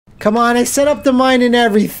Come on, I set up the mine and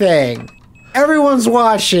everything. Everyone's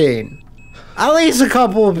watching. At least a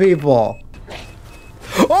couple of people.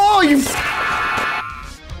 Oh, you...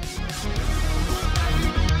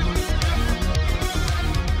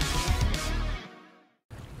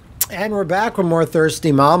 And we're back with more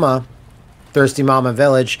Thirsty Mama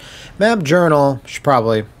Village. Map journal. Should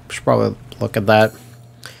probably look at that.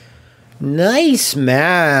 Nice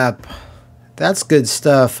map. That's good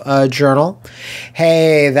stuff. Journal.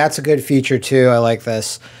 Hey, that's a good feature too. I like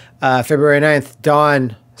this. February 9th,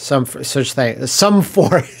 dawn. Some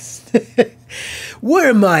forest. Where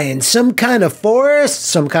am I? In some kind of forest?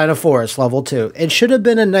 Some kind of forest, level 2. It should have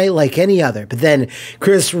been a night like any other, but then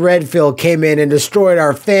Chris Redfield came in and destroyed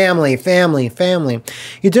our family.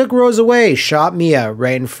 He took Rose away, shot Mia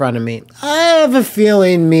right in front of me. I have a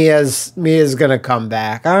feeling Mia's gonna come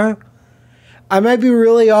back, huh? I might be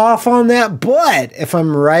really off on that, but if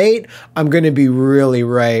I'm right, I'm gonna be really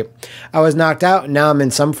right. I was knocked out, and now I'm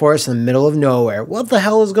in some forest in the middle of nowhere. What the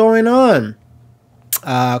hell is going on?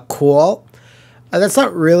 Cool. That's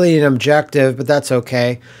not really an objective, but that's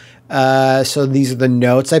okay. So these are the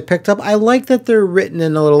notes I picked up. I like that they're written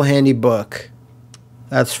in a little handy book.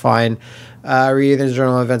 That's fine. Read the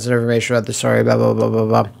journal events and information about the story, blah, blah, blah, blah,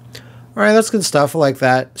 blah. All right, that's good stuff. I like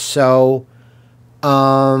that. So,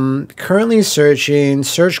 currently searching.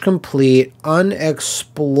 Search complete.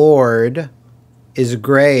 Unexplored is a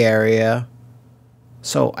gray area.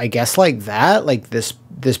 So I guess like that, like this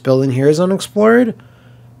building here is unexplored.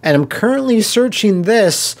 And I'm currently searching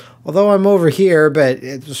this, although I'm over here, but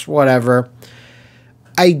it's just whatever.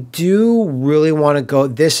 I do really want to go.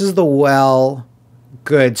 This is the well.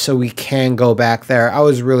 Good, so we can go back there. I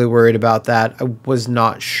was really worried about that. I was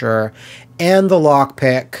not sure. And the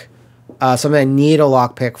lockpick. Something I need a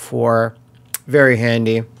lockpick for. Very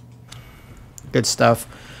handy. Good stuff.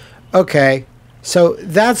 Okay, so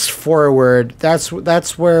that's forward.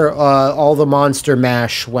 That's where all the monster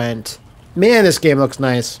mash went. Man, this game looks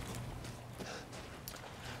nice.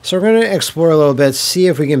 So we're going to explore a little bit, see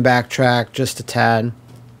if we can backtrack just a tad.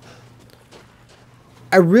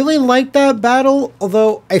 I really like that battle,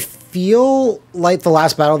 although I feel like the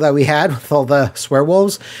last battle that we had with all the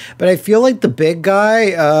swearwolves, but I feel like the big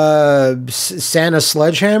guy, Santa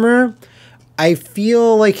Sledgehammer, I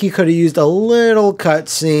feel like he could have used a little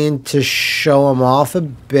cutscene to show him off a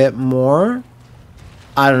bit more.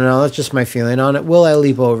 I don't know, that's just my feeling on it. Will I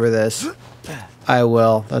leap over this? I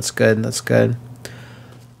will. That's good. That's good.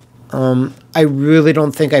 I really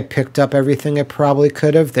don't think I picked up everything I probably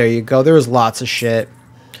could have. There you go. There was lots of shit.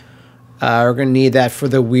 We're going to need that for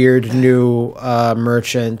the weird new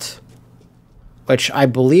merchant, which I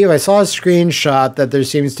believe I saw a screenshot that there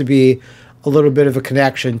seems to be a little bit of a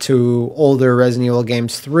connection to older Resident Evil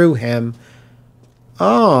games through him.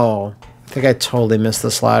 Oh, I think I totally missed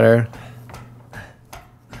this ladder.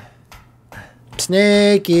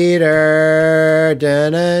 Snake Eater.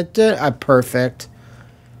 Perfect.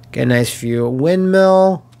 Get a nice view.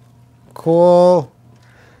 Windmill. Cool.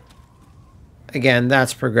 Again,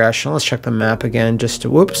 that's progression. Let's check the map again just to...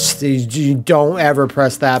 Whoops. You don't ever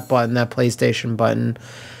press that button, that PlayStation button.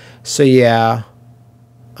 So, yeah.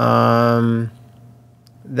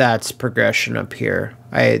 That's progression up here.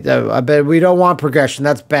 I bet we don't want progression.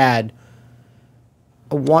 That's bad.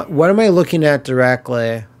 What am I looking at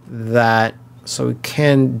directly? That... So we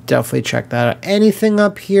can definitely check that out. Anything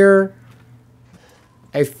up here?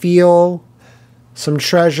 I feel some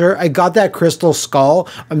treasure. I got that crystal skull.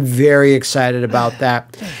 I'm very excited about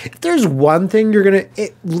that. If there's one thing you're going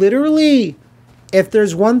to... Literally, if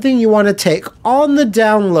there's one thing you want to take on the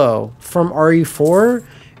down low from RE4,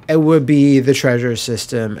 it would be the treasure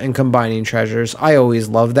system and combining treasures. I always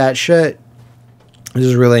love that shit. This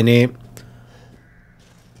is really neat.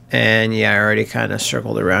 And yeah, I already kind of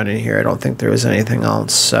circled around in here. I don't think there was anything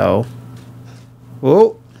else, so...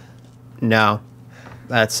 Whoa. No.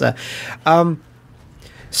 That's...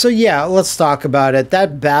 So yeah, let's talk about it.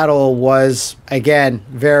 That battle was, again,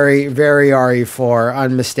 very, very RE4,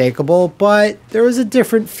 unmistakable, but there was a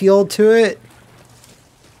different feel to it.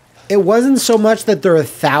 It wasn't so much that there are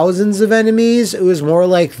thousands of enemies. It was more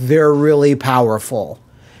like they're really powerful.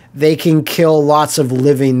 They can kill lots of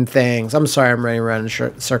living things. I'm sorry I'm running around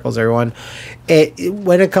in circles, everyone.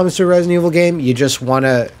 When it comes to a Resident Evil game, you just want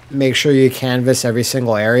to make sure you canvas every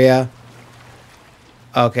single area.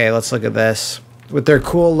 Okay, let's look at this. With their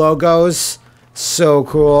cool logos. So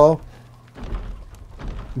cool.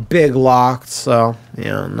 Big locked, so, you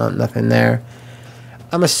know, nothing there.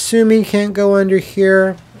 I'm assuming you can't go under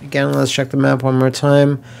here. Again, let's check the map one more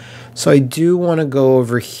time. So I do want to go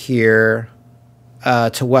over here.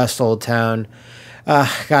 To West Old Town.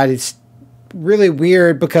 God, it's really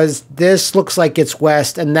weird because this looks like it's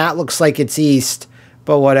west and that looks like it's east.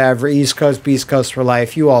 But whatever. East Coast, Beast Coast for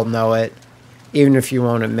life. You all know it. Even if you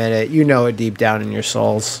won't admit it. You know it deep down in your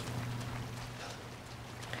souls.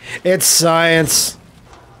 It's science.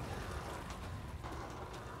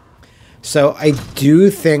 So I do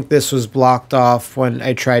think this was blocked off when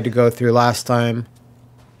I tried to go through last time.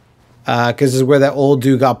 Because this is where that old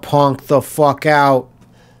dude got punked the fuck out.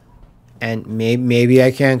 And maybe I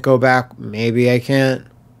can't go back. Maybe I can't.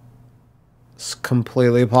 It's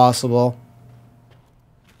completely possible.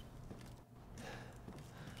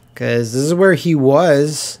 Because this is where he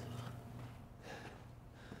was.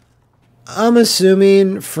 I'm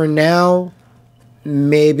assuming for now,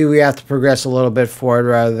 maybe we have to progress a little bit forward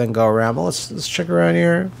rather than go around. But let's check around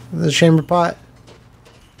here. The chamber pot.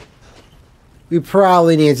 We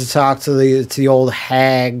probably need to talk to the old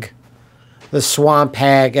hag. The swamp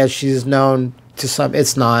hag, as she's known to some.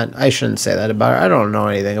 It's not. I shouldn't say that about her. I don't know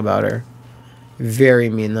anything about her. Very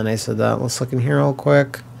mean that I said that. Let's look in here real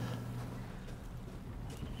quick.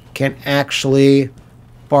 Can't actually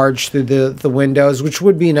barge through the windows, which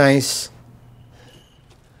would be nice.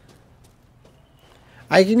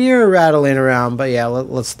 I can hear her rattling around, but yeah,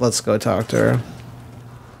 let's go talk to her.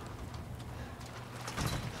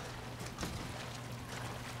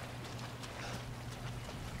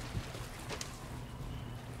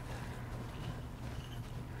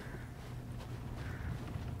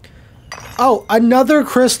 Oh, another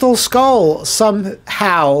crystal skull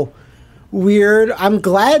somehow. Weird. I'm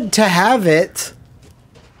glad to have it.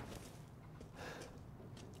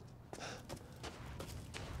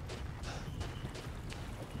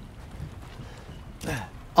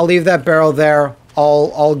 I'll leave that barrel there.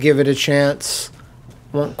 I'll give it a chance.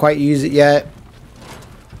 Won't quite use it yet.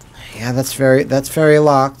 Yeah, that's very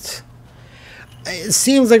locked. It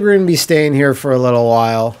seems like we're gonna be staying here for a little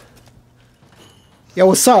while. Yo,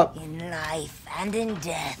 what's up? In life and in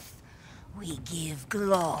death, we give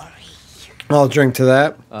glory. I'll drink to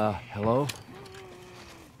that. Hello?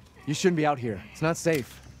 You shouldn't be out here. It's not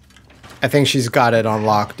safe. I think she's got it on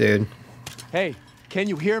lock, dude. Hey, can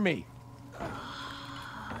you hear me?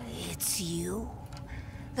 It's you,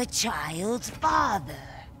 the child's father.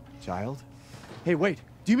 Child? Hey, wait.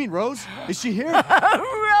 Do you mean Rose? Is she here?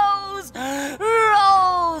 Rose!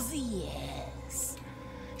 Rose, yes.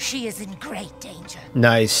 She is in great danger.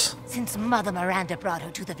 Nice. Since Mother Miranda brought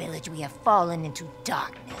her to the village, we have fallen into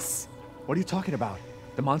darkness. What are you talking about?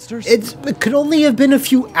 The monsters? It could only have been a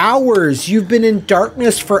few hours. You've been in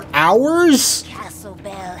darkness for hours? Castle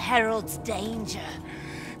Bell heralds danger.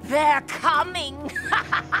 They're coming.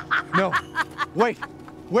 No. Wait.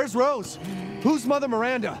 Where's Rose? Who's Mother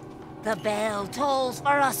Miranda? The bell tolls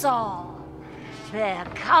for us all. They're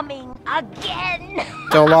coming again.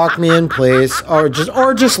 Don't lock me in, please. Or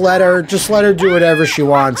just let her do whatever she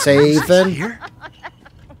wants, eh, Ethan? Here?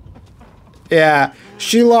 Yeah,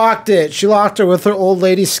 she locked it. She locked her with her old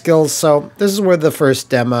lady skills. So this is where the first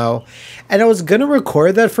demo. And I was going to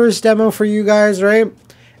record that first demo for you guys, right?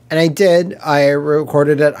 And I did. I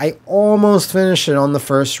recorded it. I almost finished it on the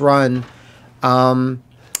first run.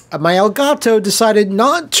 My Elgato decided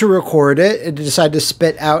not to record it. It decided to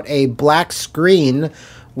spit out a black screen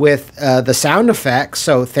with the sound effects.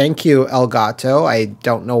 So thank you, Elgato. I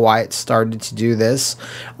don't know why it started to do this.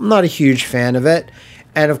 I'm not a huge fan of it.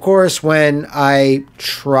 And of course, when I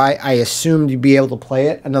assumed you'd be able to play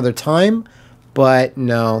it another time. But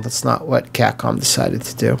no, that's not what Capcom decided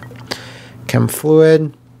to do. Chem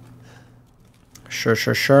fluid.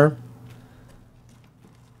 Sure.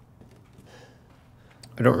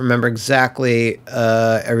 I don't remember exactly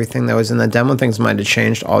everything that was in the demo. Things might have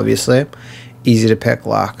changed, obviously. Easy to pick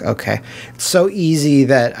lock. Okay. It's so easy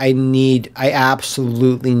that I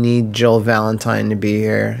absolutely need Jill Valentine to be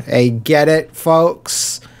here. Hey, get it,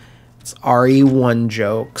 folks? It's RE1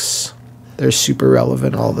 jokes. They're super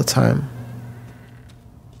relevant all the time.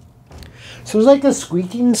 So there's like a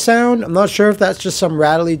squeaking sound. I'm not sure if that's just some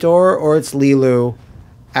rattly door or it's Lilu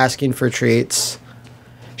asking for treats.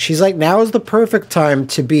 She's like, now is the perfect time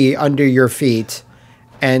to be under your feet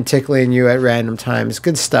and tickling you at random times.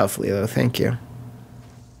 Good stuff, Lilo. Thank you.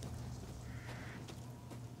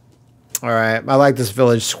 All right. I like this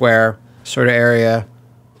village square sort of area.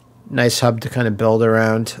 Nice hub to kind of build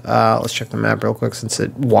around. Let's check the map real quick since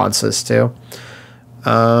it wants us to.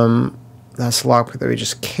 That's the lockpick that we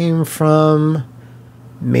just came from.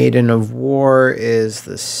 Maiden of War is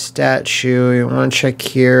the statue. You want to check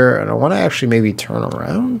here. And I want to actually maybe turn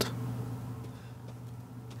around.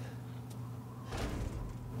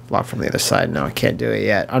 Lock from the other side. No, I can't do it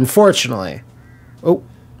yet. Unfortunately. Oh.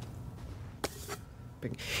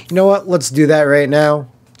 You know what? Let's do that right now.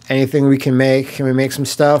 Anything we can make? Can we make some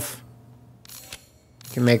stuff?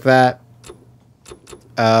 Can make that?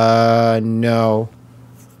 No.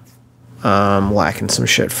 Lacking some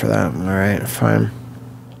shit for that. Alright, fine.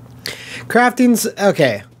 Crafting's...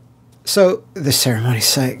 Okay. So, the ceremony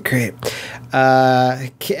site, great.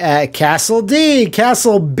 Castle D.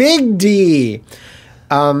 Castle Big D.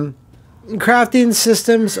 Crafting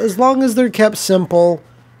systems, as long as they're kept simple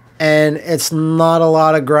and it's not a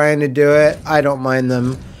lot of grind to do it, I don't mind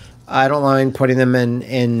them. I don't mind putting them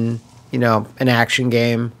in you know, an action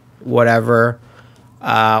game, whatever.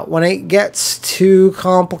 When it gets too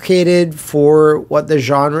complicated for what the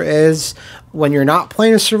genre is, when you're not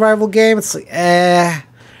playing a survival game, it's like,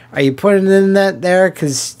 are you putting in that there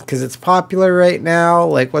because it's popular right now?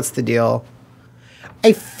 Like, what's the deal?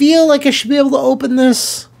 I feel like I should be able to open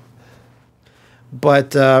this.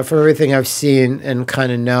 But for everything I've seen and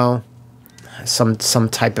kind of know, some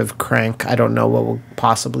type of crank. I don't know what will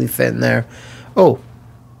possibly fit in there. Oh.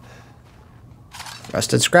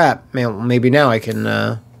 Rusted scrap. Maybe now I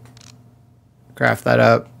can craft that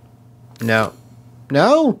up. No.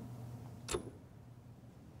 No?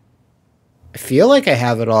 I feel like I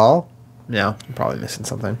have it all. No, I'm probably missing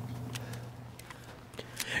something.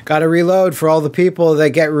 Gotta reload for all the people that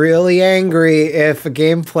get really angry if a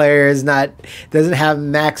game player doesn't have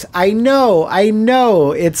max. I know.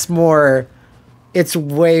 It's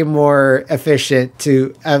way more efficient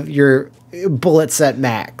to have your bullets at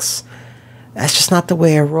max. That's just not the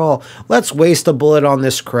way I roll. Let's waste a bullet on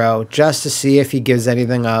this crow just to see if he gives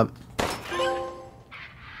anything up.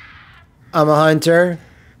 I'm a hunter.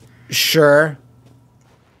 Sure.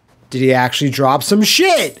 Did he actually drop some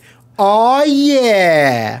shit? Oh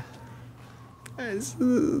yeah.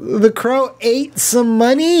 The crow ate some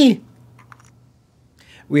money.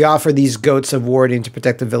 We offer these goats of warding to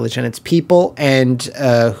protect the village and its people, and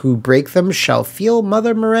who break them shall feel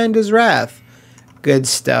Mother Miranda's wrath. Good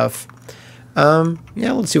stuff.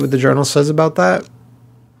 Yeah, let's see what the journal says about that.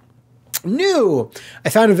 New! I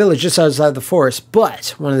found a village just outside the forest,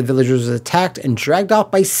 but one of the villagers was attacked and dragged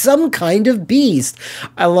off by some kind of beast.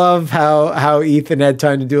 I love how Ethan had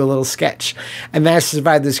time to do a little sketch. I managed to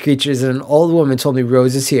survive these creatures, and an old woman told me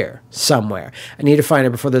Rose is here, somewhere. I need to find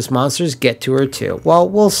her before those monsters get to her too. Well,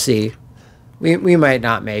 we'll see. We might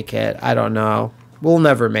not make it. I don't know. We'll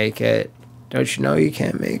never make it. Don't you know you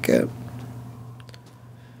can't make it?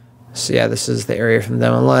 So yeah, this is the area from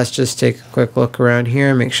them. Let's just take a quick look around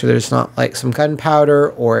here. Make sure there's not like some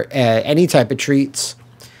gunpowder or any type of treats.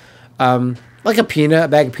 Like a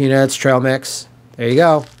bag of peanuts, trail mix. There you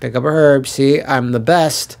go. Pick up a herb. See, I'm the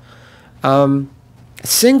best. A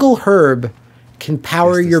single herb can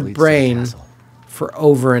power your brain for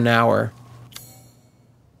over an hour.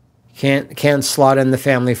 Can't slot in the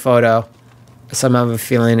family photo. Somehow I have a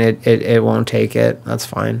feeling it won't take it. That's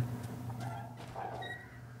fine.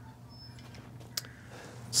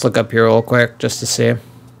 Let's look up here real quick just to see.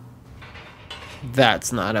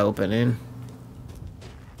 That's not opening.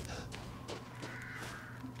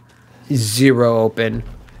 0 open.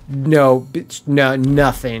 No,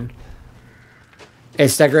 nothing.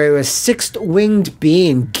 It's decorated with 6-winged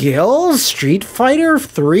being. Gills? Street Fighter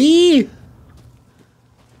 3?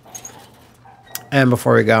 And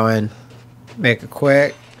before we go in, make a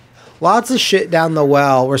quick. Lots of shit down the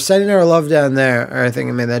well. We're sending our love down there. Or I think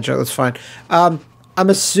I made that joke. That's fine. I'm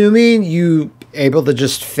assuming you able to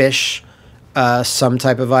just fish some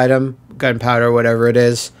type of item, gunpowder, whatever it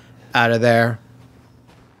is, out of there.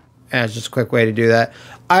 And it's just a quick way to do that.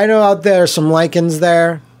 I know out there are some lycans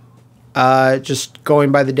there. Just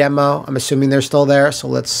going by the demo. I'm assuming they're still there. So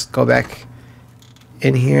let's go back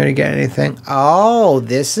in here to get anything. Oh,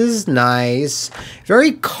 this is nice.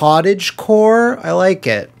 Very cottagecore. I like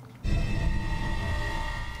it.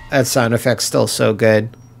 That sound effect's still so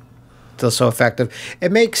good. Still so effective.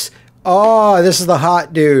 It makes... Oh, this is the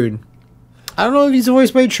hot dude. I don't know if he's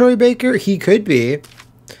voiced by Troy Baker. He could be.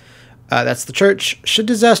 That's the church. Should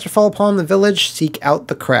disaster fall upon the village, seek out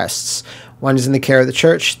the crests. One is in the care of the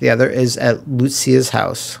church. The other is at Lucia's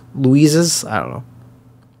house. Louisa's? I don't know.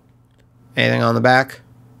 Anything on the back?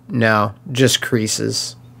 No. Just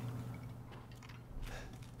creases.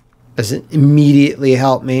 Doesn't immediately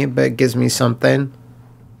help me, but it gives me something.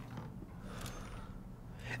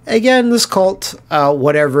 Again, this cult,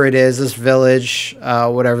 whatever it is, this village,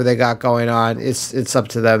 whatever they got going on, it's up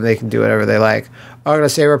to them. They can do whatever they like. I'm going to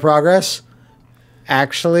save our progress.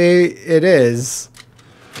 Actually, it is.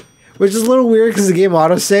 Which is a little weird because the game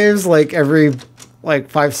autosaves like every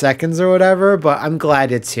 5 seconds or whatever, but I'm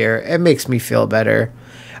glad it's here. It makes me feel better.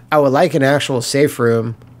 I would like an actual safe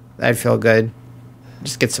room. That'd feel good.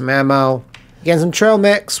 Just get some ammo, Again, some trail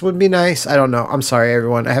mix would be nice. I don't know. I'm sorry,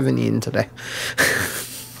 everyone. I haven't eaten today.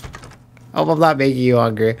 I hope I'm not making you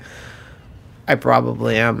hungry. I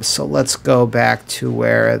probably am. So let's go back to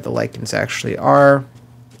where the lycans actually are.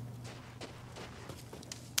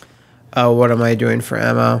 Oh, what am I doing for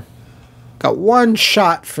ammo? Got one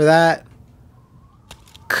shot for that.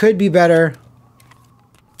 Could be better.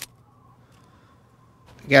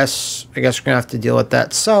 I guess we're gonna have to deal with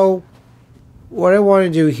that. So what I want to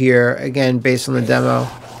do here, again, based on the demo,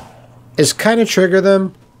 is kind of trigger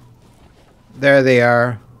them. There they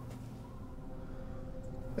are.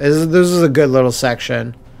 This is a good little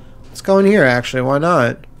section. Let's go in here, actually. Why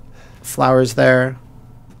not? Flowers there.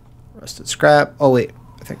 Rusted scrap. Oh, wait.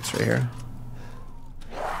 I think it's right here.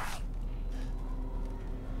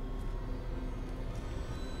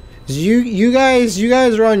 You guys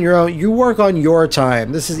are on your own. You work on your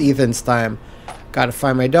time. This is Ethan's time. Gotta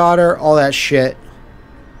find my daughter. All that shit.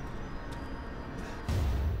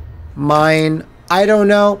 Mine. I don't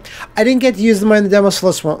know. I didn't get to use the mine in the demo,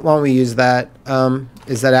 so why don't we use that?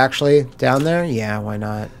 Is that actually down there? Yeah, why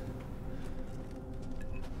not?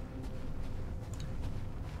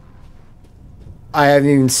 I haven't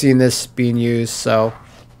even seen this being used, so...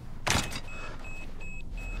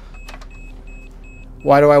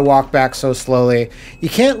 Why do I walk back so slowly? You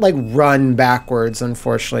can't, like, run backwards,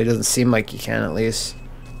 unfortunately. It doesn't seem like you can, at least.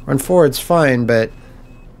 Run forward's fine, but...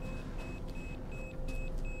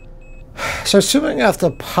 So assuming I have to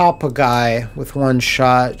pop a guy with one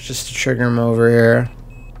shot just to trigger him over here.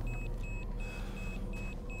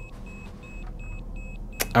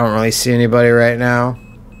 I don't really see anybody right now.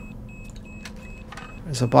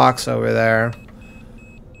 There's a box over there.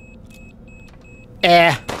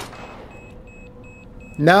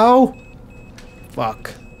 No?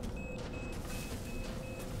 Fuck.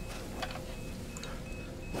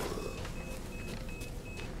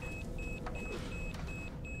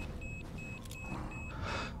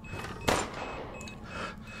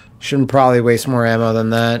 Shouldn't probably waste more ammo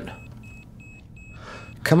than that.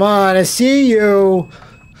 Come on, I see you!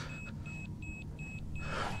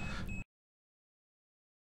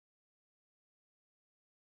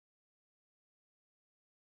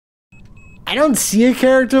 I don't see a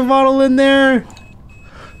character model in there.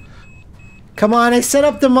 Come on, I set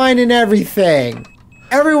up the mine and everything.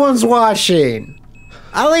 Everyone's watching.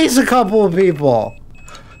 At least a couple of people.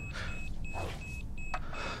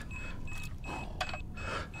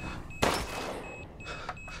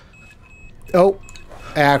 Oh,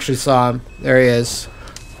 I actually saw him. There he is.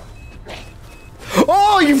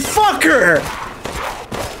 Oh, you fucker!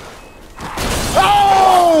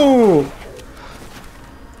 Oh!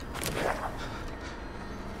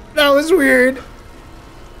 That was weird.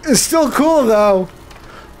 It's still cool, though.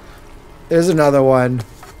 There's another one.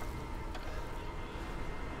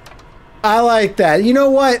 I like that. You know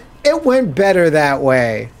what? It went better that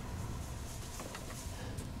way.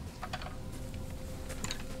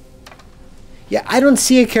 Yeah, I don't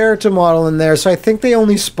see a character model in there, so I think they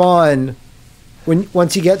only spawn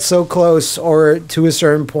once you get so close or to a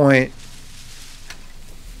certain point.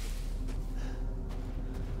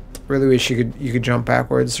 Really wish you could jump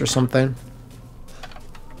backwards or something.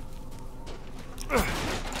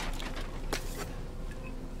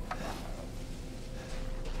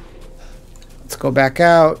 Let's go back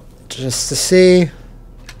out just to see.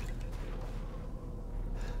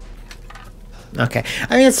 Okay.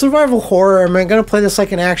 I mean, it's survival horror. Am I going to play this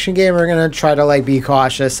like an action game, or am I going to try to, like, be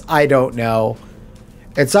cautious? I don't know.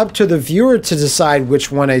 It's up to the viewer to decide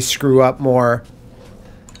which one I screw up more.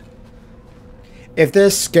 If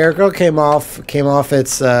this scarecrow came off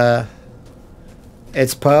its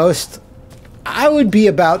post, I would be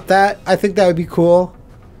about that. I think that would be cool.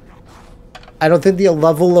 I don't think the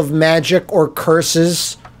level of magic or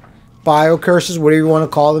curses, bio curses, whatever you want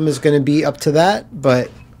to call them, is going to be up to that, but...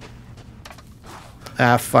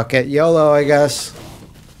 Ah, fuck it. YOLO, I guess.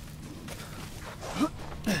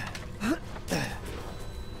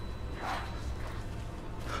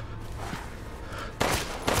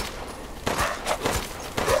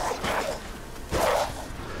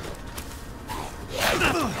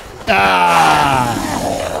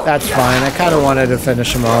 Ah! That's fine. I kind of wanted to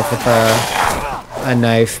finish him off with a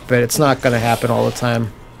knife, but it's not going to happen all the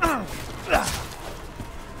time.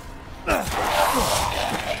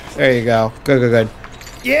 There you go. Good, good, good.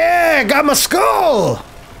 Yeah, got my skull!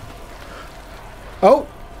 Oh.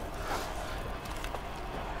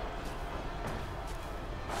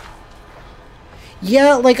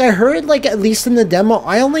 Yeah, like I heard, like at least in the demo,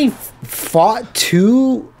 I only fought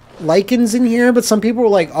 2 lycans in here, but some people were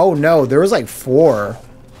like, oh no, there was like 4.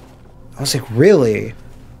 I was like, really?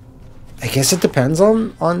 I guess it depends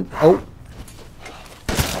on oh.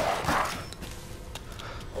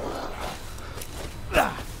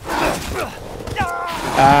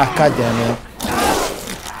 Ah, god damn it.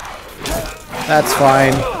 That's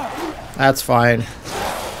fine. That's fine.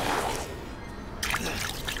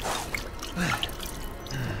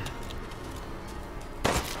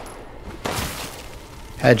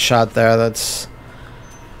 Headshot there, that's...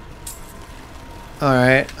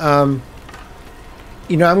 Alright,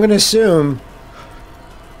 you know, I'm gonna assume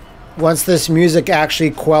once this music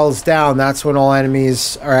actually quells down, that's when all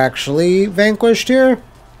enemies are actually vanquished here.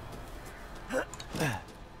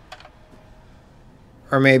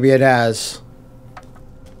 Or maybe it has.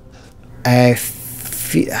 I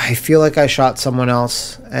feel like I shot someone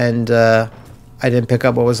else and I didn't pick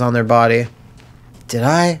up what was on their body. Did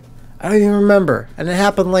I? I don't even remember. And it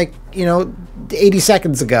happened like, you know, 80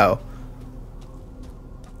 seconds ago.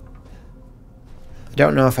 I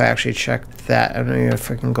don't know if I actually checked that. I don't know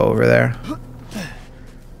if I can go over there.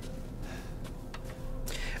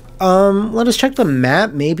 Let us check the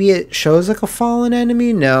map. Maybe it shows like a fallen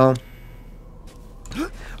enemy? No.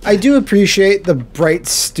 I do appreciate the bright,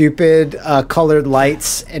 stupid, colored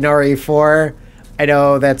lights in RE4. I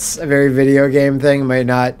know that's a very video game thing. Might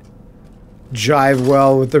not jive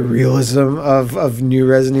well with the realism of new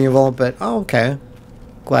Resident Evil, but oh, okay.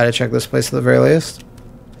 Glad I checked this place at the very least.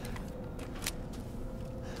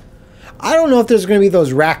 I don't know if there's going to be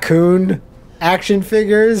those raccoon action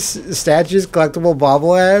figures, statues, collectible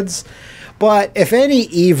bobbleheads, but if any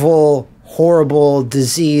evil, horrible,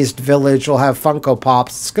 diseased village will have Funko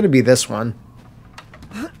Pops, it's going to be this one.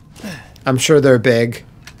 I'm sure they're big.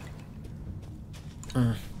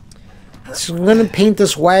 So I'm going to paint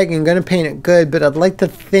this wagon, I'm going to paint it good, but I'd like to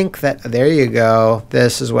think that... There you go.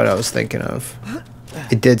 This is what I was thinking of.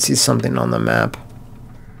 I did see something on the map.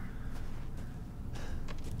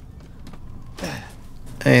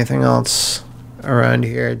 Anything else around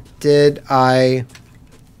here? Did I...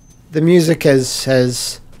 The music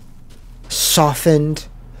has softened.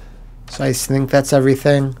 So I think that's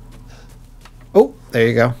everything. Oh, there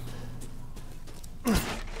you go.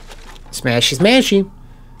 Smashy, smashy.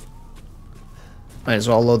 Might as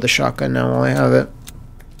well load the shotgun now while I have it.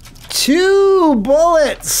 2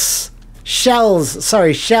 bullets! Shells.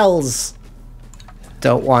 Sorry, shells.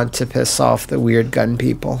 Don't want to piss off the weird gun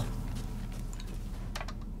people.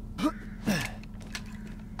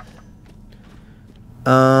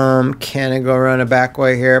 Can I go around a back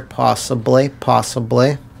way here? Possibly,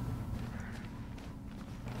 possibly.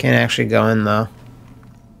 Can't actually go in though.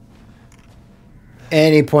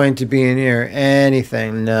 Any point to be in here?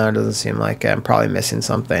 Anything? No, it doesn't seem like it. I'm probably missing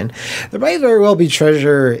something. There might very well be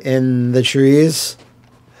treasure in the trees.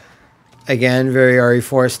 Again, very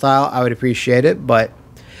RE4 style. I would appreciate it, but...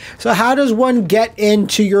 So how does one get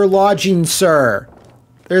into your lodging, sir?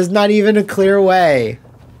 There's not even a clear way.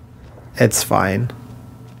 It's fine.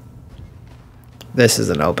 This is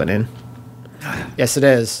an opening. Yes, it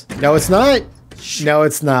is. No, it's not. No,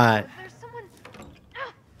 it's not.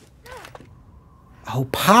 Oh,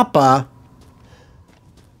 Papa.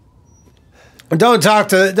 Don't talk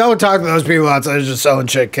to those people outside. They're just selling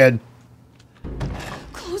shit, kid.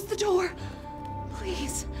 Close the door,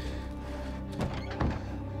 please.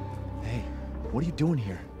 Hey, what are you doing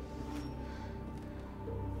here?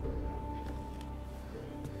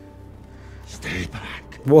 Stay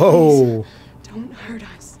back. Whoa. Please, don't hurt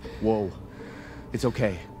us. Whoa. It's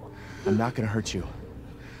okay. I'm not gonna hurt you.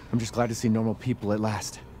 I'm just glad to see normal people at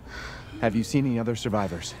last. Have you seen any other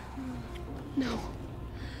survivors? No.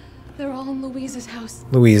 They're all in Louisa's house.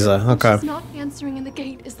 Louisa, okay. She's not answering and the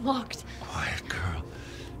gate is locked. Quiet girl.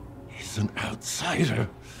 He's an outsider.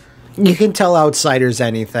 You can tell outsiders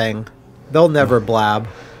anything. They'll never blab.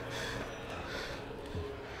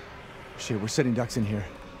 Shit, we're sitting ducks in here.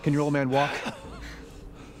 Can your old man walk?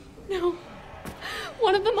 No.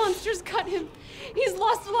 One of the monsters cut him. He's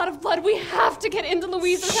lost a lot of blood. We have to get into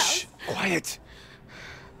Louisa's house. Quiet.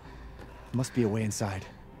 Must be a way inside.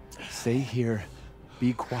 Stay here.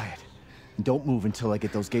 Be quiet. And don't move until I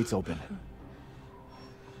get those gates open.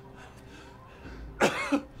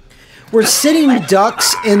 We're sitting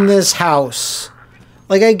ducks in this house.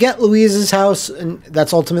 Like, I get Louisa's house, and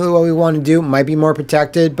that's ultimately what we want to do. Might be more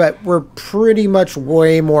protected, but we're pretty much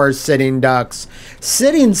way more sitting ducks.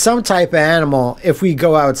 Sitting some type of animal if we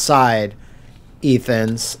go outside.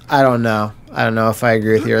 Ethan's. I don't know. I don't know if I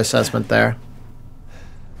agree with your assessment there.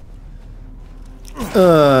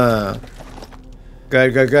 Good,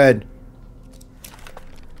 good, good.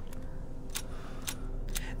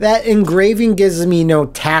 That engraving gives me no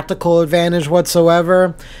tactical advantage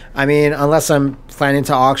whatsoever. I mean, unless I'm planning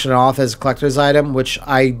to auction it off as a collector's item, which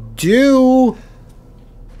I do.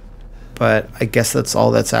 But I guess that's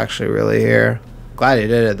all that's actually really here. Glad he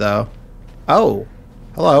did it, though. Oh,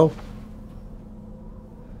 hello.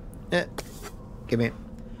 Give me.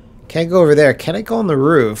 Can't go over there. Can I go on the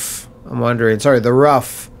roof? I'm wondering. Sorry, the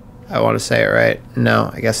roof. I want to say it right. No,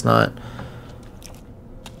 I guess not.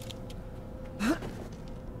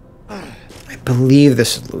 I believe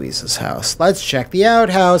this is Louisa's house. Let's check the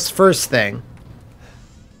outhouse first thing.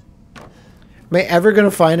 Am I ever going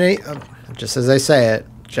to find any... just as I say it.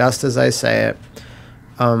 Just as I say it.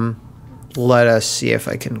 Let us see if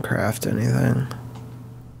I can craft anything.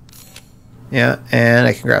 Yeah, and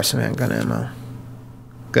I can grab some handgun ammo.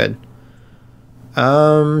 Good.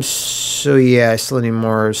 So yeah, I still need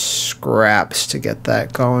more scraps to get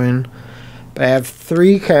that going. But I have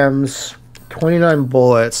 3 chems, 29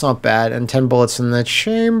 bullets, not bad, and 10 bullets in the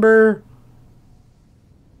chamber.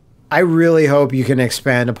 I really hope you can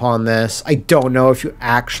expand upon this. I don't know if you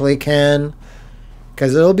actually can,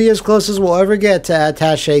 because it'll be as close as we'll ever get to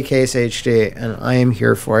Attaché Case HD, and I am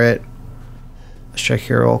here for it. Let's check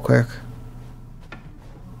here real quick.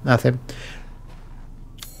 Nothing.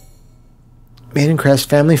 Maiden Crest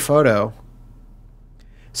family photo.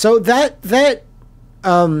 So that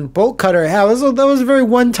bolt cutter, that was a very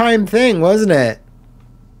one-time thing, wasn't it?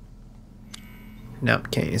 No,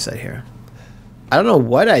 can't use that here. I don't know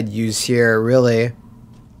what I'd use here, really.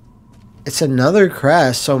 It's another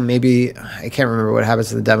crest, so maybe I can't remember what happens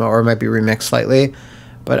to the demo, or it might be remixed slightly,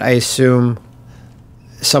 but I assume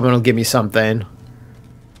someone will give me something.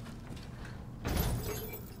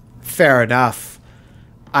 Fair enough.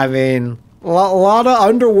 I mean, a lot of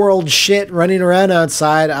underworld shit running around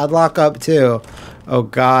outside. I'd lock up too. Oh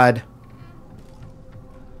God.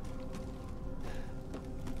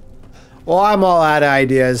 Well, I'm all out of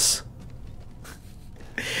ideas.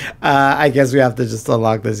 I guess we have to just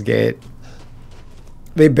unlock this gate.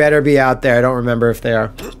 They better be out there. I don't remember if they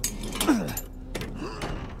are.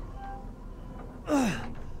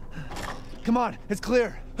 Come on, it's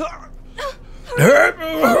clear.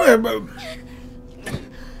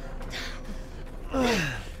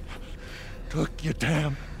 Took your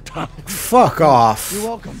damn time. Fuck off. You're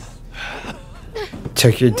welcome.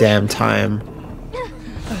 Took your damn time.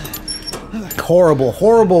 Horrible,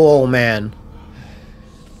 horrible old man.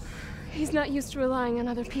 He's not used to relying on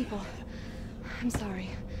other people. I'm sorry.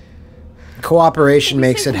 Cooperation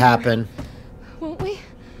makes it happen. Won't we?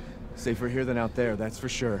 Safer here than out there, that's for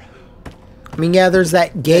sure. I mean, yeah, there's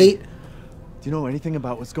that gate. Do you know anything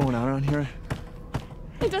about what's going on around here?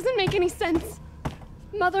 It doesn't make any sense.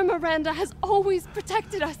 Mother Miranda has always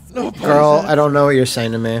protected us. Girl, I don't know what you're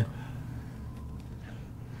saying to me.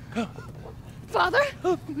 Father?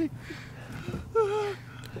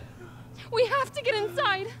 We have to get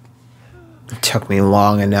inside. It took me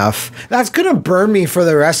long enough. That's gonna burn me for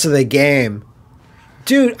the rest of the game.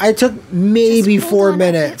 Dude, I took maybe Just 4 hold on a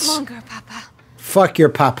bit minutes. longer, Papa. Fuck your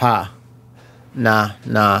papa. Nah.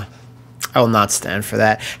 I will not stand for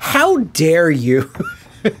that. How dare you?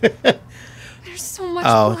 There's so much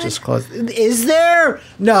blood. Just close. Is there?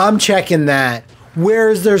 No, I'm checking that. Where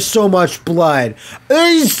is there so much blood?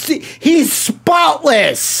 He's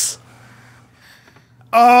spotless.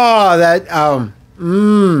 Oh, that,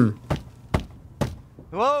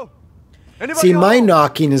 Hello? Anybody See, my home?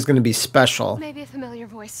 knocking is going to be special. Maybe a familiar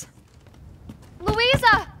voice.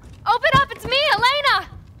 Louisa! Open up! It's me, Elena!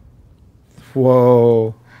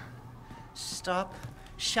 Whoa. Stop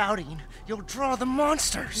shouting. You'll draw the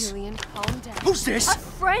monsters. Julian, calm down. Who's this? A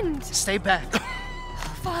friend! Stay back.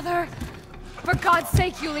 Father! For God's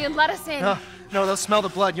sake, Julian, let us in. No, they'll smell the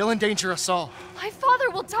blood. You'll endanger us all. My father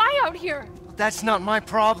will die out here. That's not my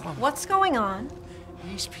problem. What's going on?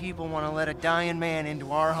 These people want to let a dying man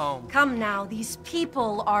into our home. Come now, these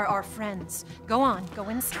people are our friends. Go on, go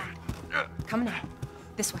inside. Come now,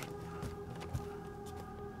 this way.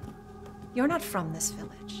 You're not from this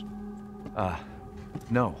village.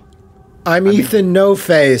 No. I'm Ethan No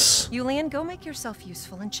Face. Julian, go make yourself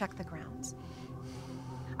useful and check the grounds.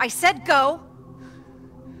 I said go!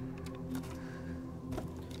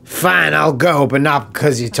 Fine, I'll go, but not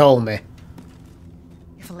because you told me.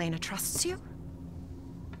 If Elena trusts you,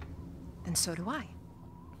 then so do I.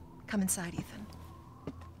 Come inside, Ethan.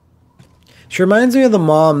 She reminds me of the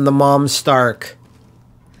mom Stark.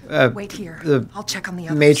 Wait here. the I'll check on the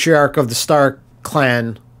others. Matriarch of the Stark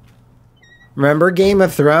clan. Remember Game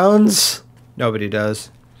of Thrones? Nobody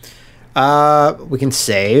does. We can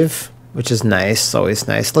save, which is nice. It's always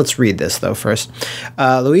nice. Let's read this, though, first.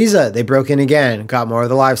 Louisa, they broke in again. Got more of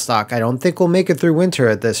the livestock. I don't think we'll make it through winter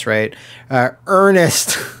at this rate.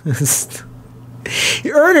 Ernest.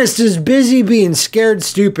 Ernest is busy being scared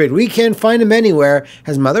stupid. We can't find him anywhere.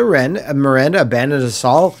 Has Mother Miranda abandoned us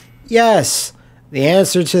all? Yes. The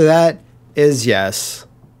answer to that is yes.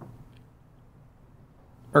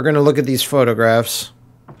 We're going to look at these photographs.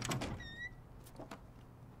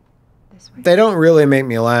 They don't really make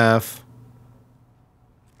me laugh.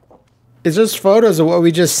 It's just photos of what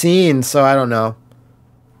we just seen, so I don't know.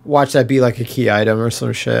 Watch that be like a key item or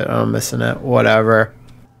some shit. I'm missing it. Whatever.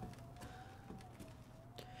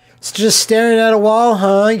 It's just staring at a wall,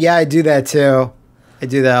 huh? Yeah, I do that too. I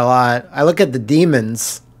do that a lot. I look at the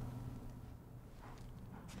demons.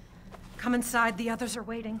 Come inside, the others are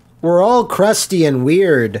waiting. We're all crusty and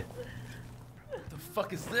weird. What the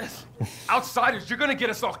fuck is this? Outsiders, you're gonna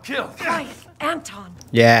get us all killed. Quiet, Anton.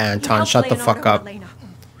 Yeah, Anton, Help shut the Leonardo fuck and up. Elena.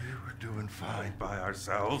 We were doing fine by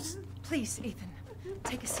ourselves. Please, Ethan,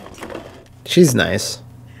 take a seat. She's nice.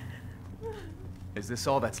 Is this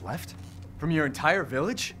all that's left? From your entire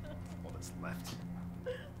village? All that's left.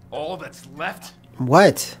 All that's left?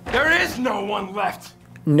 What? There is no one left!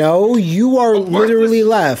 No, you are literally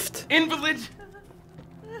left. Invalid?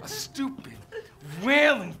 A stupid,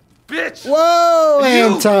 wailing bitch! Whoa, You-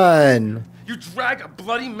 Anton! You drag a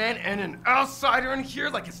bloody man and an outsider in here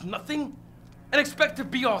like it's nothing? And expect to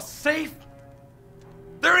be all safe?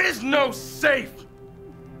 There is no safe!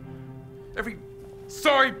 Every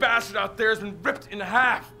sorry bastard out there has been ripped in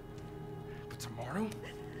half. But tomorrow?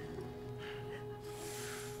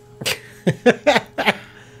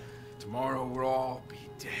 Tomorrow we'll all be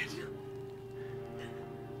dead.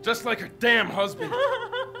 Just like her damn husband.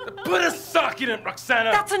 Put a sock in it,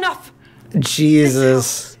 Roxana! That's enough!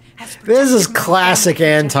 Jesus. Has This is protected my classic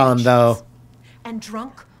family for Anton, generations. though. And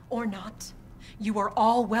drunk or not, you are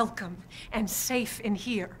all welcome and safe in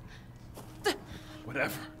here.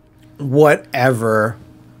 Whatever. Whatever.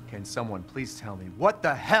 Can someone please tell me what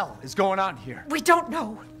the hell is going on here? We don't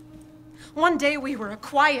know. One day we were a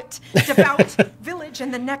quiet, devout village,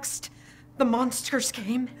 and the next, the monsters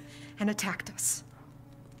came and attacked us.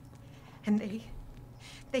 And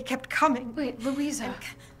they kept coming. Wait, Louisa.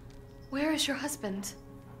 Where is your husband?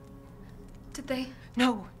 Did they?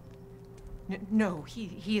 No. No,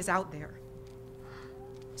 he is out there.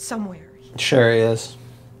 Somewhere. Sure he is.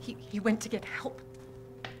 He went to get help.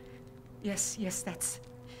 Yes, that's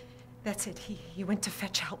it. He went to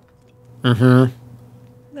fetch help. Mm-hmm.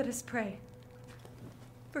 Let us pray.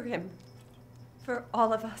 For him. For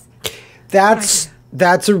all of us. That's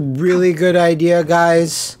a really good idea,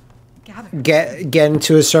 guys. Gather. Get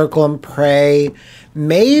into a circle and pray.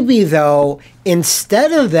 Maybe though,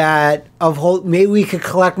 instead of that, maybe we could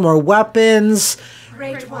collect more weapons.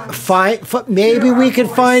 Great one. Maybe we could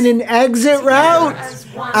find an exit route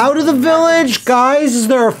out of the village. Guys, is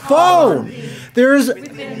there a phone? There's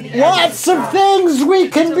lots of things we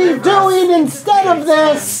can be doing instead of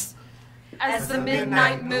this. As the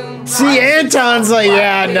midnight moon. See, Anton's like,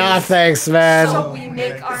 yeah, no thanks, man. So we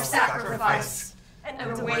make our sacrifice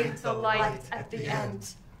and await the light at the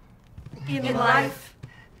end. In life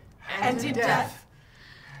and in death,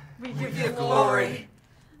 we give you glory,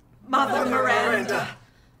 Mother Miranda.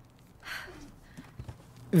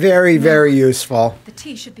 Very, very useful. The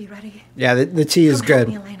tea should be ready. Yeah, the tea is Come help good.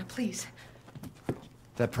 me, Elena, please.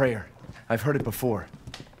 That prayer. I've heard it before.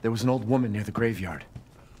 There was an old woman near the graveyard.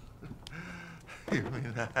 You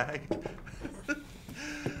mean the hag?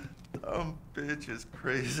 Dumb bitch is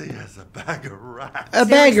crazy as a bag of rats. A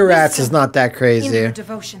bag of rats is wisdom not that In crazy. her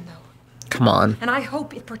devotion, though. Come on. And I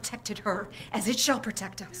hope it protected her as it shall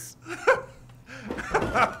protect us.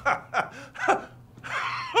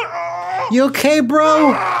 You okay, bro?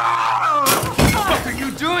 What are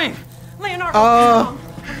you doing? Leonardo, are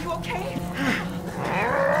you okay?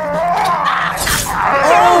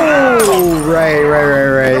 Oh,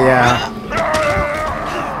 right, yeah.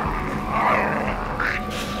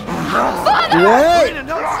 What?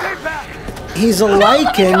 No, stay back! He's a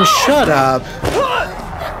lycan. Shut up.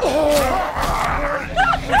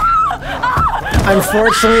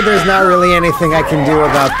 Unfortunately, there's not really anything I can do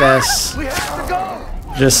about this. We have to go!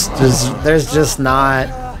 There's just not.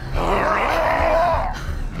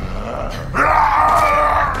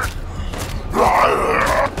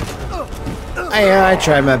 I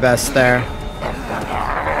tried my best there.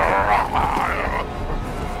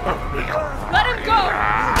 Let him go!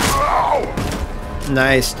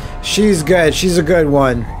 Nice. She's good. She's a good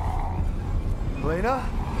one. Elena?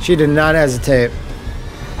 She did not hesitate.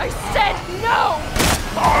 I said no!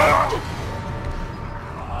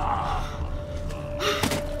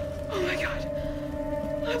 Oh my god.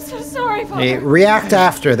 I'm so sorry, Father. Hey, react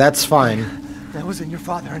after. That's fine. That wasn't your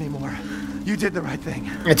father anymore. You did the right thing.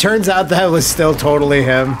 It turns out that was still totally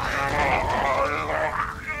him.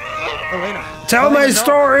 Elena. Tell my no.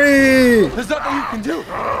 story! There's nothing you can do.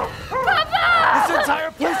 Papa! This entire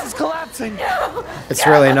place is collapsing. It's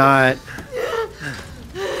really not.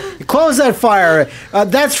 Close that fire.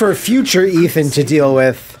 That's for future Ethan to deal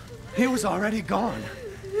with. He was already gone.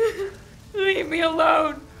 Leave me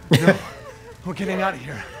alone. No, we're getting out of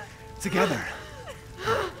here. Together.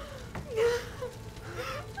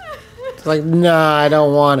 It's like, nah, I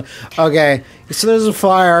don't want to. Okay, so there's a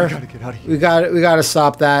fire. We gotta get out of here. We gotta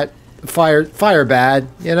stop that. Fire bad,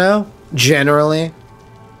 you know? Generally.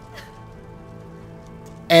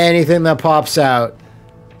 Anything that pops out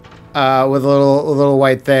with a little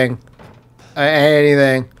white thing.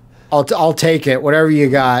 Anything. I'll take it. Whatever you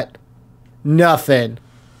got. Nothing.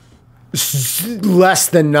 Less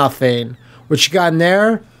than nothing. What you got in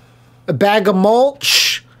there? A bag of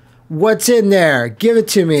mulch? What's in there? Give it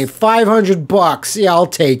to me. $500. Yeah, I'll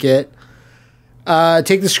take it.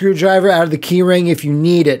 Take the screwdriver out of the key ring if you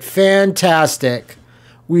need it. Fantastic.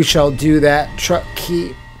 We shall do that. Truck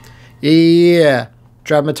key. Yeah.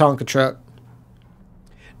 Drive my Tonka truck.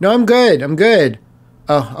 No, I'm good. I'm good.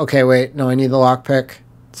 Oh, okay, wait. No, I need the lockpick.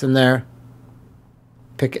 It's in there.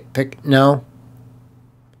 Pick it. Pick. No.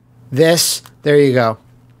 This. There you go.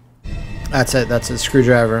 That's it. That's a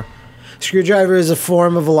screwdriver. Screwdriver is a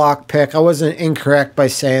form of a lockpick. I wasn't incorrect by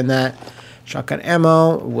saying that. Shotgun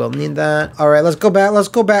ammo. We'll need that. All right, let's go back. Let's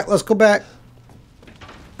go back. Let's go back.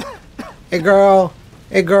 Hey, girl.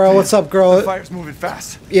 Hey, girl. What's up, girl? The fire's moving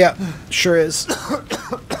fast. Yeah, sure is.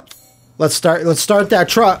 Let's start that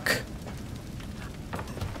truck.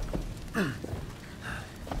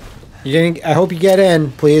 I hope you get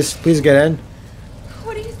in, please. Please get in.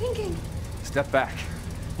 What are you thinking? Step back.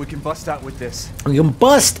 We can bust out with this. We can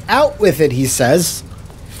bust out with it, he says.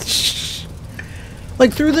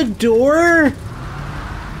 Like through the door?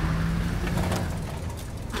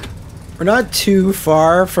 We're not too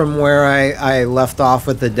far from where I left off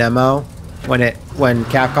with the demo when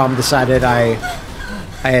Capcom decided I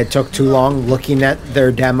had took too long looking at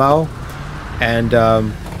their demo and I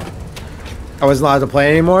wasn't allowed to play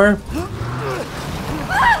anymore.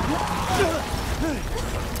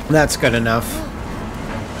 That's good enough.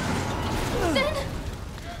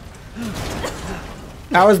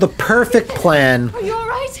 That was the perfect plan. Are you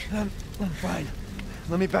alright? I'm fine.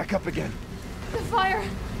 Let me back up again. The fire.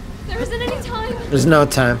 There isn't any time. There's no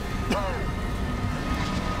time.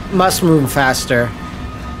 Must move faster.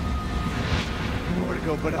 Nowhere to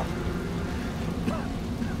go but up.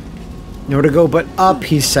 Nowhere to go but up,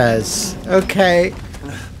 he says. Okay.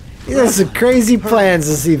 He has some crazy plans,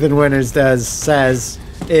 this Ethan Winters says.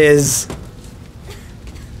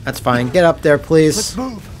 That's fine. Get up there, please. Let's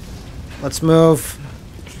move. Let's move.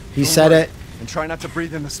 He said it. And try not to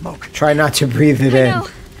breathe in the smoke. Try not to breathe it I in. know.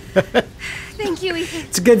 Thank you, Ethan.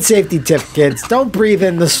 It's a good safety tip, kids. Don't breathe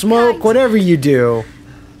in the smoke, whatever you do.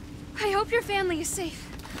 I hope your family is safe.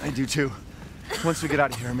 I do too. Once we get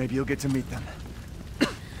out of here, maybe you'll get to meet them.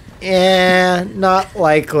 Eh, not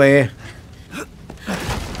likely.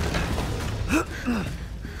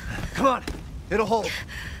 Come on. It'll hold.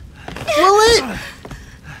 Will it?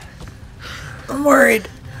 I'm worried.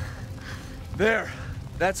 There.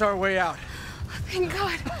 That's our way out. Thank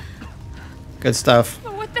God. Good stuff.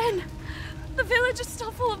 But what then? The village is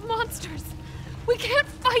still full of monsters. We can't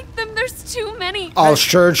fight them. There's too many. I'll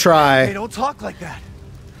sure Hey, try. don't talk like that.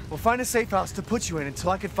 We'll find a safe house to put you in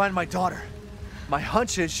until I can find my daughter. My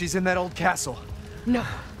hunch is she's in that old castle. No.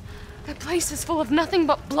 That place is full of nothing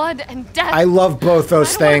but blood and death. I love both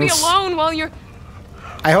those I don't want things. to be alone while you're...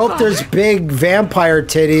 I hope there's big vampire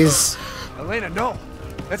titties. Elena, no.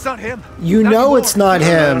 That's not him. You Not know anymore. it's not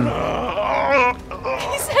him.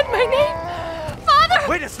 He said my name. Father!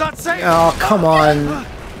 Wait, it's not safe. Oh, come on,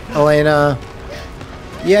 Elena.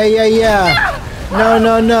 Yeah.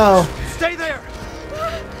 No. Stay there.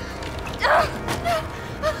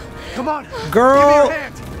 Come on. Girl. Give me your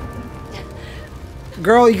hand.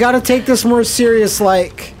 Girl, you gotta take this more serious,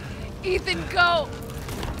 like. Ethan, go.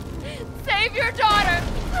 Save your daughter.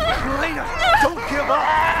 Elena, don't give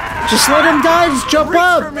up. Just let him die, just jump Reach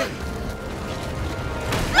up. for me.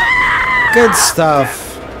 Good stuff.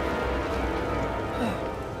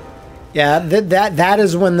 Yeah, that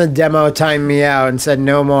is when the demo timed me out and said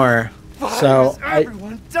no more. So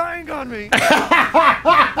Everyone dying on me.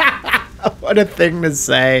 what a thing to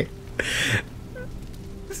say.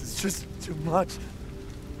 This is just too much.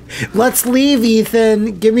 Let's leave,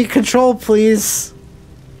 Ethan. Give me control, please.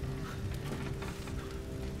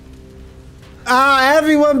 Ah,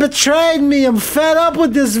 everyone betrayed me. I'm fed up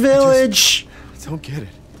with this village. I don't get it.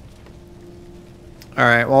 All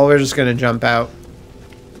right, well, we're just gonna jump out.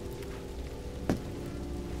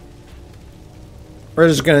 We're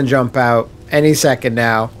just gonna jump out any second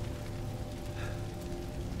now.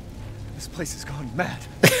 This place has gone mad.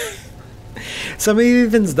 Some of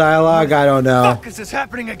Ethan's dialogue, I don't know. Fuck is this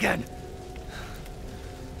happening again?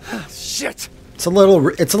 Shit.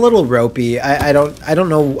 it's a little ropey. I don't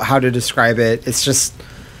know how to describe it. It's just,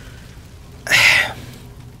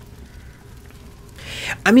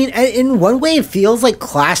 I mean, in one way it feels like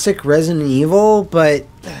classic Resident Evil, but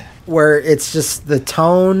where it's just the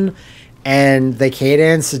tone and the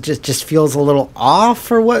cadence, it just feels a little off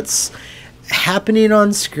for what's happening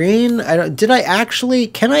on screen.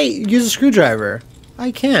 Can I use a screwdriver?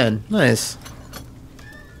 I can. Nice.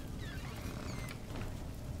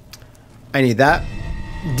 I need that.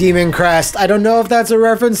 Demon Crest. I don't know if that's a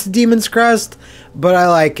reference to Demon's Crest, but I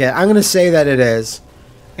like it. I'm going to say that it is.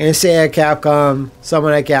 I'm going to say at Capcom,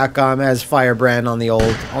 someone at Capcom has Firebrand on the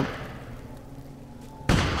old...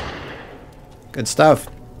 Good stuff.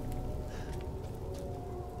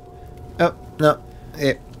 Oh, no.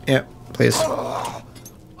 Yeah, please.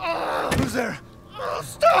 Who's there? Oh,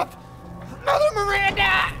 stop! Mother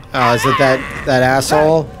Miranda! Oh, is it that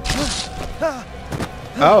asshole?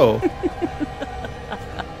 Oh.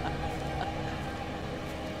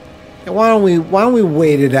 Why don't we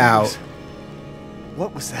wait it out?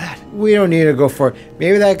 What was that? We don't need to go for it.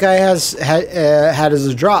 Maybe that guy had as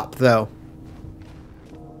a drop though.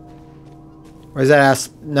 Where's that ass?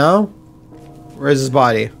 No? Where's his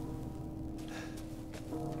body?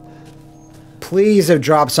 Please have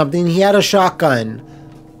dropped something. He had a shotgun.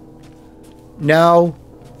 No.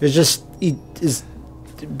 There's just... his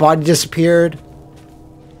body disappeared.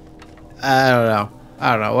 I don't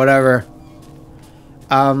know. Whatever.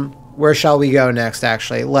 Where shall we go next,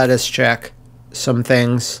 actually? Let us check some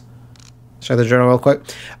things. Check the journal real quick.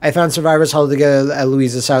 I found survivors huddled together at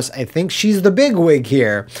Louisa's house. I think she's the big wig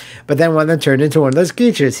here. But then one of them turned into one of those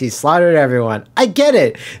creatures. He slaughtered everyone. I get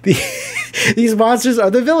it. These monsters are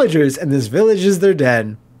the villagers, and this village is their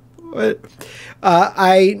den. What?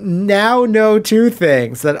 I now know two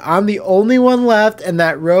things. That I'm the only one left, and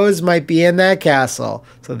that Rose might be in that castle.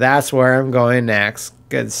 So that's where I'm going next.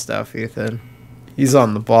 Good stuff, Ethan. He's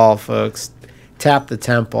on the ball, folks. Tap the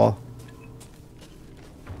temple.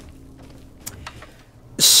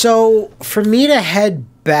 So, for me to head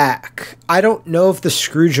back, I don't know if the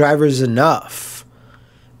screwdriver is enough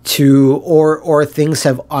to, or things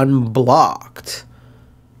have unblocked.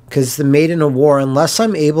 Because the Maiden of War, unless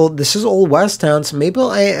I'm able, this is Old West Town, so maybe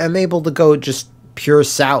I am able to go just pure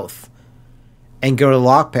south and go to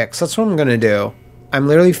lockpicks. That's what I'm going to do. I'm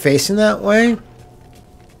literally facing that way.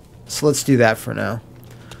 So let's do that for now.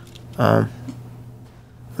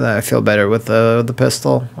 I feel better with the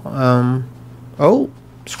pistol. Oh,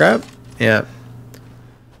 scrap? Yeah.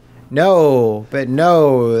 No, but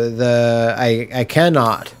no, I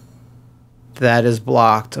cannot. That is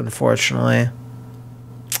blocked, unfortunately.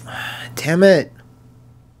 Damn it.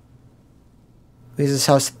 Lisa's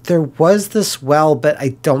house. There was this well, but I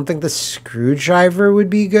don't think the screwdriver would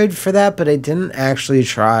be good for that, but I didn't actually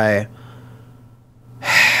try.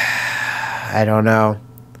 I don't know.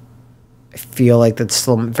 I feel like that's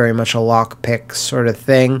still very much a lockpick sort of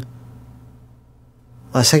thing.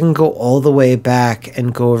 Unless I can go all the way back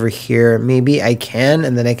and go over here. Maybe I can,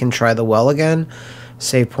 and then I can try the well again.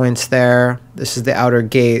 Save points there. This is the outer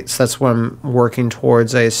gate, so that's what I'm working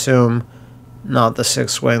towards, I assume. Not the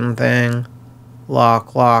 6-wing thing.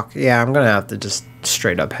 Lock. Yeah, I'm going to have to just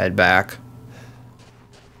straight up head back.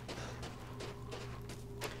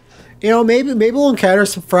 You know, maybe we'll encounter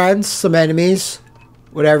some friends, some enemies.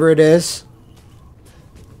 Whatever it is.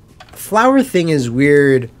 Flower thing is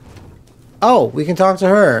weird. Oh, we can talk to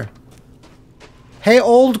her. Hey,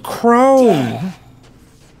 old crone.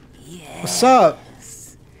 Yes. What's up?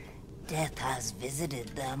 Death has visited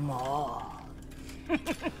them all.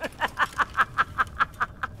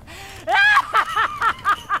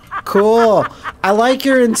 Cool. I like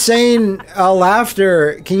your insane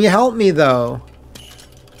laughter. Can you help me, though?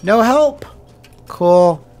 No help?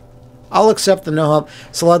 Cool. I'll accept the no help.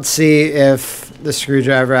 So let's see if the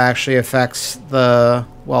screwdriver actually affects the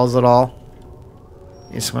wells at all.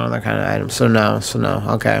 It's one other kind of item. So no.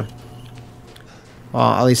 Okay.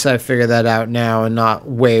 Well, at least I figured that out now and not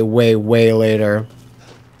way later.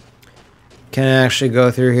 Can I actually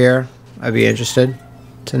go through here? I'd be interested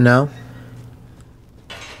to know.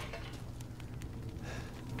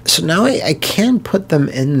 So now I can put them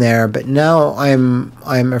in there, but now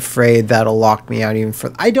I'm afraid that'll lock me out even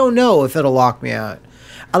further. I don't know if it'll lock me out.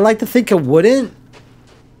 I'd like to think it wouldn't,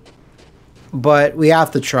 but we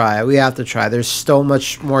have to try. There's so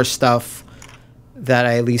much more stuff that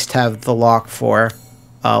I at least have the lockpick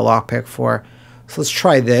for. So let's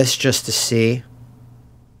try this just to see.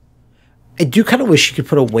 I do kind of wish you could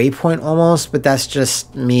put a waypoint almost, but that's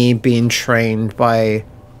just me being trained by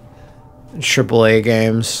AAA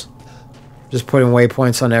games. Just putting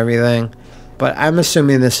waypoints on everything. But I'm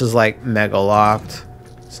assuming this is like mega locked.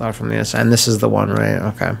 It's not from the other side. And this is the one, right?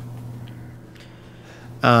 Okay.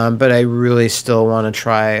 But I really still want to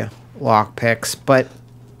try lock picks. But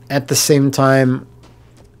at the same time,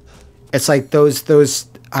 it's like those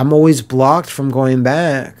I'm always blocked from going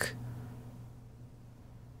back.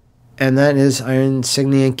 And that is Iron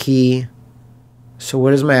Insignia Key. So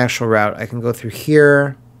what is my actual route? I can go through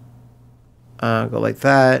here. Go like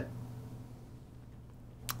that.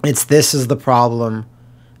 This is the problem.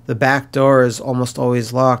 The back door is almost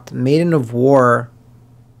always locked. Maiden of War.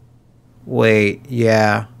 Wait,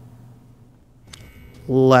 yeah.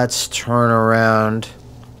 Let's turn around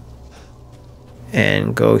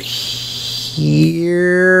and go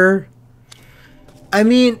here. I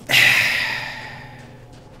mean,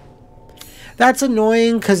 that's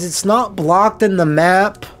annoying because it's not blocked in the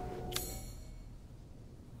map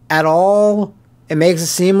at all. It makes it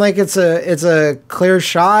seem like it's a clear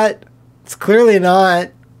shot. It's clearly not.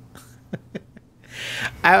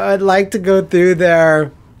 I would like to go through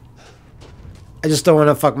there. I just don't want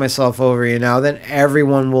to fuck myself over, you know? Then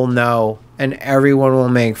everyone will know and everyone will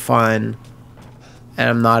make fun. And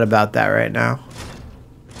I'm not about that right now.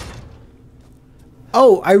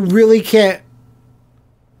 Oh, I really can't.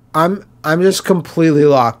 I'm just completely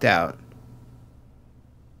locked out.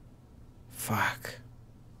 Fuck.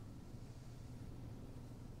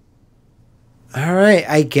 Alright,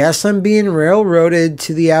 I guess I'm being railroaded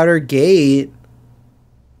to the outer gate.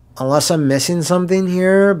 Unless I'm missing something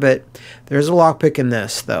here, but there's a lockpick in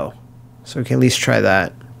this, though. So we can at least try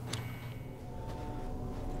that.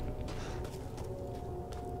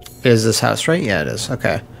 Is this house right? Yeah, it is.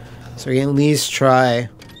 Okay. So we can at least try.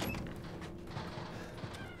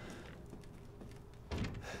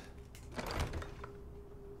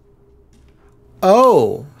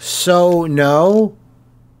 Oh, so no?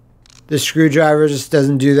 The screwdriver just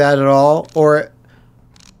doesn't do that at all? Or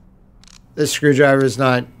the screwdriver is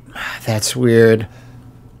not... That's weird.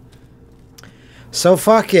 So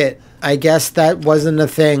fuck it. I guess that wasn't a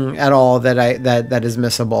thing at all that that is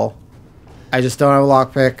missable. I just don't have a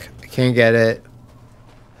lockpick. I can't get it.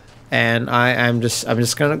 And I'm just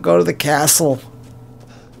gonna go to the castle.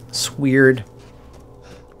 It's weird.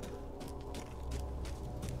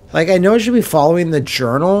 Like, I know I should be following the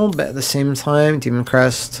journal, but at the same time, Demon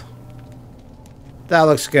Crest. That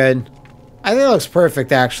looks good. I think it looks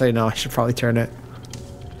perfect, actually. No, I should probably turn it.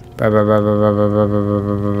 There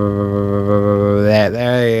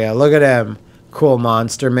you go. Look at him. Cool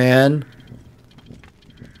monster, man.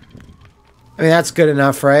 I mean, that's good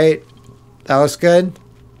enough, right? That looks good.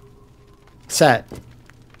 Set.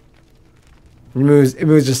 It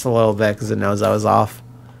moves just a little bit because it knows I was off.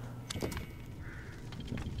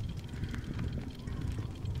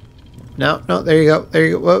 No, there you go. There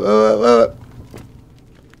you go. Whoa.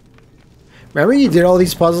 Remember you did all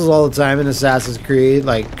these puzzles all the time in Assassin's Creed?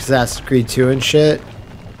 Like Assassin's Creed 2 and shit?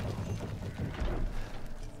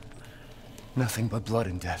 Nothing but blood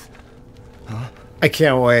and death. Huh? I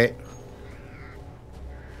can't wait.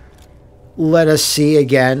 Let us see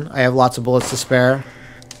again. I have lots of bullets to spare.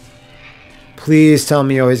 Please tell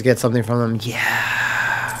me you always get something from them. Yeah.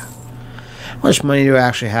 How much money do I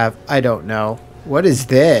actually have? I don't know. What is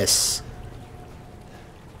this?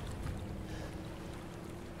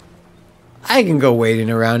 I can go waiting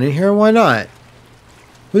around in here. Why not?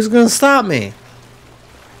 Who's gonna stop me?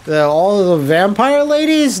 All of the vampire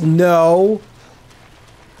ladies? No.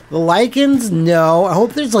 The lycans? No. I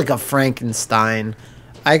hope there's like a Frankenstein.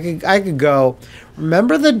 I could go.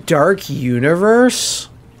 Remember the Dark Universe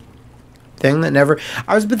thing that never...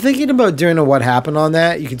 I was been thinking about doing a what happened on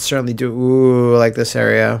that. You could certainly do... Ooh, like this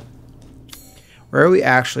area. Where are we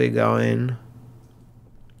actually going?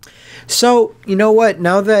 So, you know what?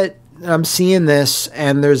 Now that I'm seeing this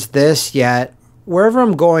and there's this yet, wherever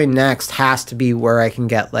I'm going next has to be where I can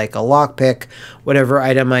get like a lockpick, whatever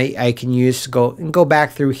item I can use to go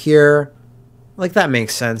back through here. Like that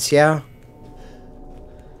makes sense, yeah?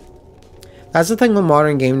 That's the thing with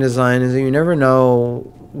modern game design is that you never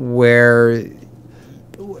know where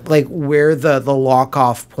the lock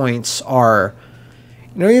off points are.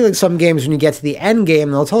 You know, like some games when you get to the end game,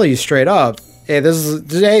 they'll tell you straight up,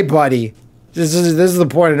 hey buddy, this is the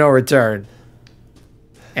point of no return.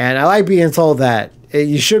 And I like being told that.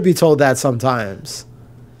 You should be told that sometimes.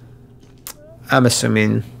 I'm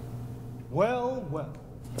assuming. Well.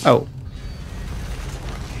 Oh.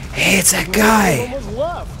 Hey, it's that guy. Almost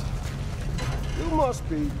left. You must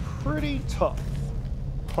be pretty tough.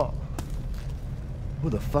 Huh. Who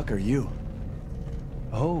the fuck are you?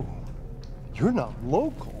 Oh, you're not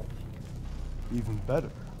local. Even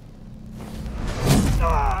better.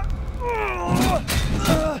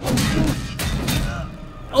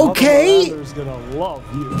 Okay. Mother Miranda's gonna love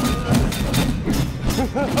you.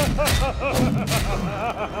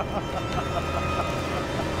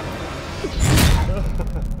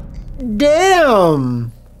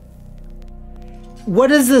 Damn.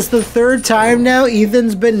 What is this, the third time now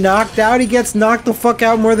Ethan's been knocked out? He gets knocked the fuck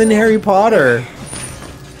out more than Harry Potter.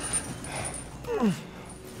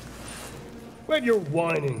 Wait, you're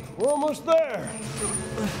whining. We're almost there.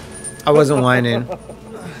 I wasn't whining.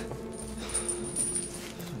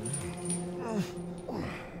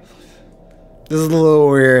 This is a little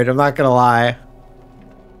weird, I'm not gonna lie.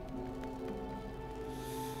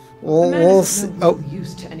 We'll see. No real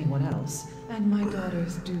use to anyone else, and my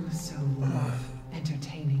daughters do so love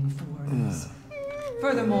entertaining foreigners.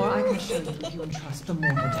 Furthermore, I can assure you if you entrust the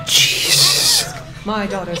mortal to Jesus. my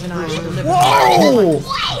daughters and I will deliver. Whoa! Way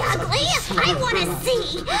ugly! I want to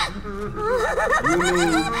see!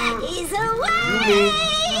 He's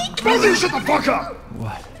awake! Rosie, shut the fuck up!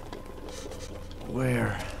 What?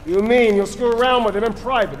 Where? You mean you'll screw around with him in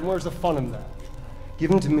private, and where's the fun in that? Give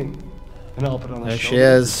him to me, and I'll put on a There show she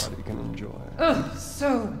is. everybody can enjoy. Ugh,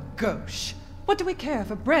 so gauche. What do we care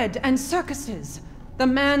for bread and circuses? The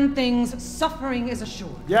man thinks suffering is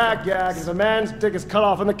assured. Yak, yak, as a man's dick is cut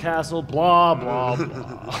off in the castle, blah, blah,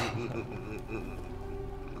 blah.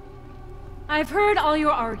 I've heard all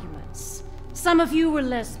your arguments. Some of you were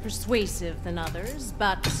less persuasive than others,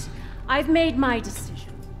 but I've made my decision.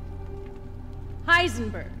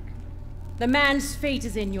 Heisenberg, the man's fate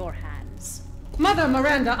is in your hands. Mother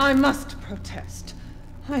Miranda, I must protest.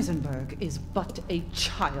 Heisenberg is but a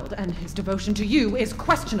child, and his devotion to you is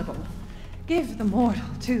questionable. Give the mortal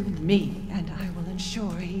to me, and I will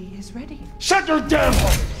ensure he is ready. Shut your damn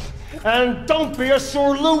mouth! And don't be a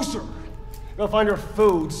sore loser! Go find your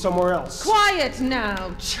food somewhere else. Quiet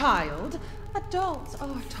now, child. Adults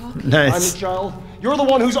are talking. Nice. I'm the child. You're the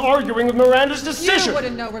one who's arguing with Miranda's decision. You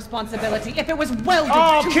wouldn't know responsibility if it was welded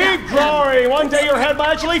Oh, to keep that. glory! One day your head might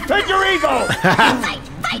actually fit your ego!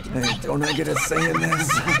 Hey, don't I get a say in this?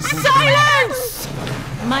 Silence!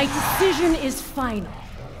 My decision is final.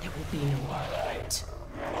 There will be no argument.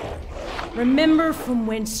 Remember from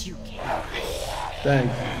whence you came.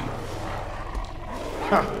 Thank you.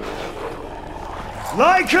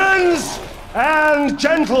 Lycans and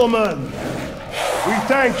gentlemen, we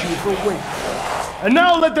thank you for waiting. And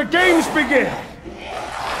now let the games begin!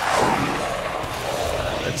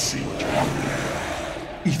 Let's see what you're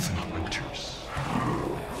doing. Ethan Winters.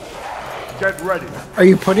 Get ready. Are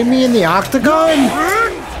you putting me in the octagon?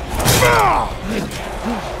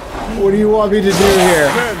 What do you want me to do here?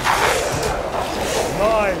 10,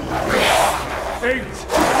 9, 8,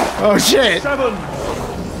 Oh shit! 7,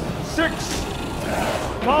 6,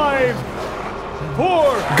 5,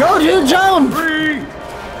 4, Go, dude, jump! 3,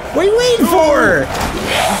 What are you waiting for?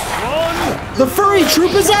 1. The furry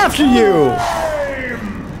troop is after you!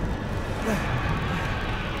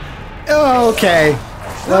 Oh, okay.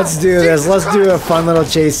 Let's do this. Let's do a fun little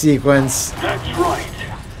chase sequence. That's right.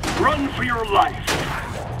 Run for your life.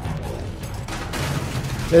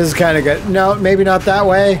 This is kind of good. No, maybe not that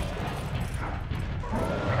way.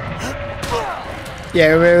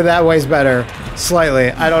 Yeah, maybe that way's better.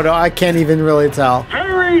 Slightly. I don't know. I can't even really tell.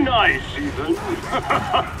 Very nice, Ethan.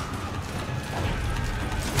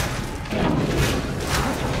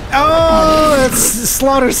 Oh, it's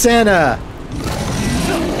Slaughter Santa.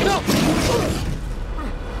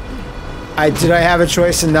 Did I have a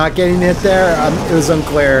choice in not getting it there? It was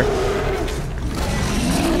unclear.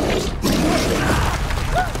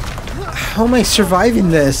 How am I surviving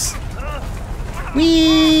this?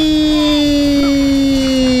 Whee!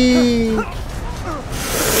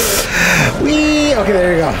 Whee! Okay,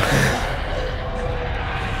 there you go.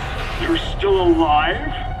 You're still alive?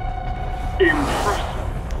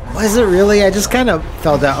 Impressive. Was it really? I just kind of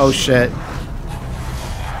felt that. Oh shit.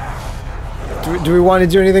 Do we want to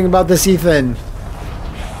do anything about this, Ethan?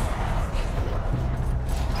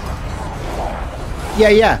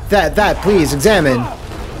 Yeah, that, please, examine.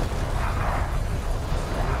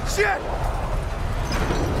 Shit!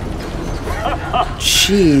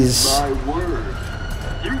 Jeez. My word.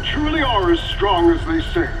 You truly are as strong as they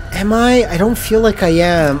say. Am I? I don't feel like I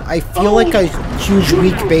am. I feel like a huge,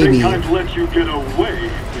 weak baby. I've let you get away.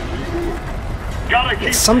 Gotta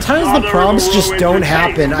keep Sometimes the prompts just don't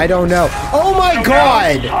happen. I don't know. Oh my So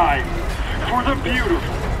god! now it's time for the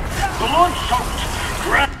beautiful, blood-soaked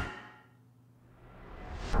grand.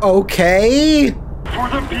 Okay. For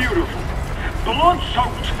the beautiful,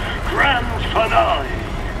 blood-soaked grand finale.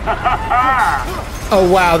 Oh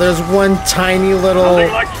wow, there's one tiny little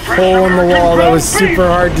Nothing like fresh hole in the American wall that ground was super beef.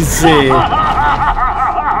 hard to see.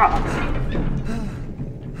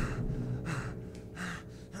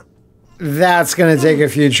 That's gonna take a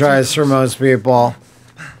few tries for most people.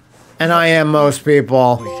 And I am most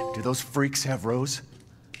people. Wait, do those freaks have Rose?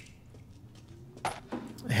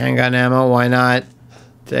 Handgun ammo, why not?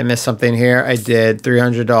 Did I miss something here? I did.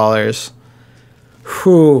 $300.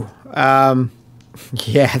 Whew.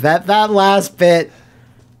 Yeah, that last bit.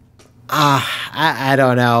 I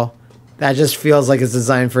don't know. That just feels like it's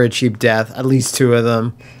designed for a cheap death. At least 2 of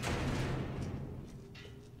them.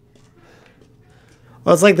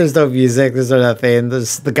 Well, it's like there's no music, there's no nothing.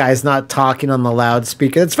 The guy's not talking on the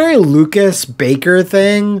loudspeaker. It's very Lucas Baker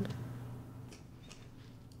thing.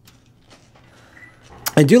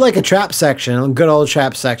 I do like a trap section, a good old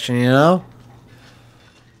trap section, you know?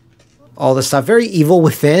 All this stuff. Very Evil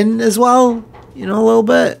Within as well, you know, a little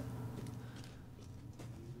bit.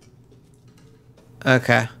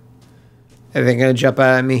 Okay. Are they gonna jump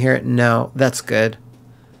out at me here? No, that's good.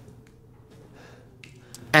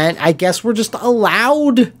 And I guess we're just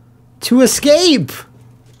allowed to escape.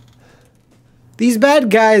 These bad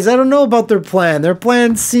guys, I don't know about their plan. Their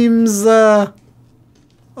plan seems a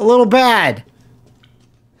little bad.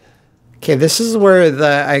 Okay, this is where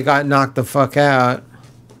I got knocked the fuck out.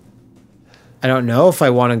 I don't know if I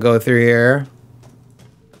want to go through here.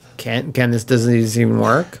 Can this doesn't even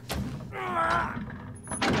work?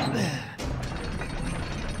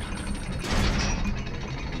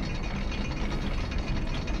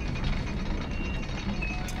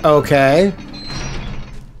 Okay.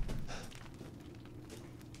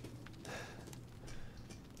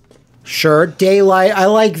 Sure, daylight. I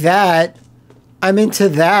like that. I'm into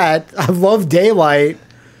that. I love daylight.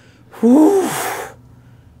 Whew.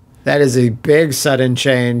 That is a big sudden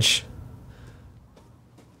change.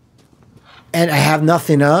 And I have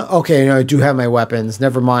nothing, huh? Okay, no, I do have my weapons.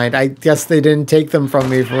 Never mind. I guess they didn't take them from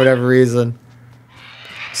me for whatever reason.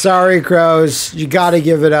 Sorry, Crows. You gotta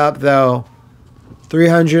give it up, though.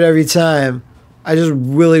 300 every time. I just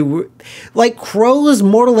really... Like, Crow's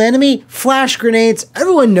mortal enemy? Flash grenades.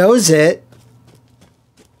 Everyone knows it.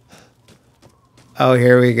 Oh,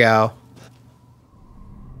 here we go.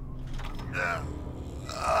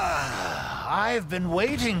 I've been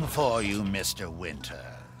waiting for you, Mr.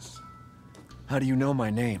 Winters. How do you know my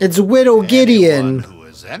name? It's Widow Gideon.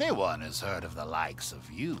 Anyone has heard of the likes of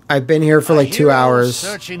you. I've been here for like 2 hours.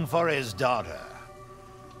 Searching for his daughter.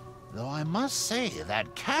 Though I must say,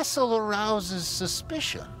 that castle arouses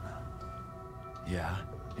suspicion. Yeah,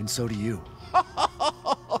 and so do you.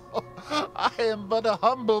 I am but a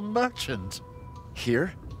humble merchant.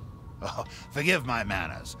 Here? Oh, forgive my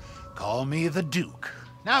manners. Call me the Duke.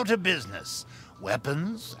 Now to business.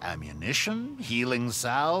 Weapons, ammunition, healing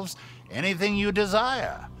salves, anything you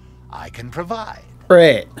desire, I can provide.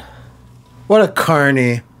 Great. What a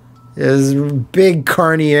carny. There's big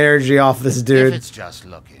carny energy off this dude. If it's just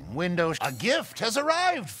looking, a gift has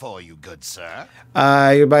arrived for you, good sir.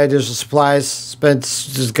 You buy additional supplies, spend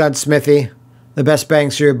just gunsmithy, the best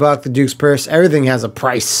bangs for your buck, the Duke's purse, everything has a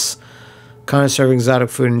price. Kind of serving exotic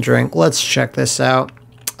food and drink. Let's check this out.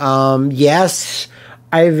 Yes,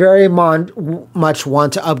 I very much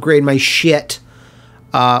want to upgrade my shit.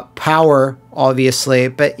 Power, obviously,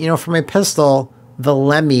 but you know, for my pistol, the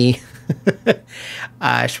Lemmy,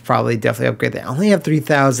 I should probably definitely upgrade that. I only have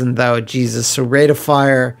 3,000 though, Jesus. So rate of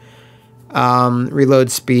fire,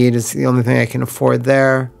 reload speed is the only thing I can afford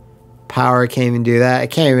there. Power, I can't even do that. I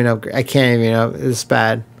can't even upgrade. I can't even. It's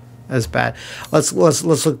bad. That's bad. Let's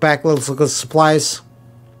look back. Let's look at supplies.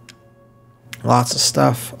 Lots of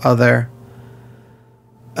stuff. Other.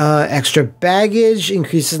 Extra baggage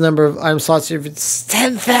increases the number of item slots here. It's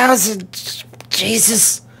 10,000.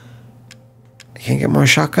 Jesus. I can't get more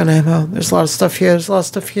shotgun ammo. There's a lot of stuff here. There's a lot of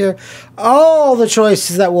stuff here. All the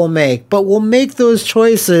choices that we'll make. But we'll make those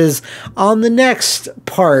choices on the next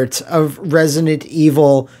part of Resident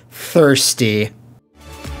Evil Thirsty.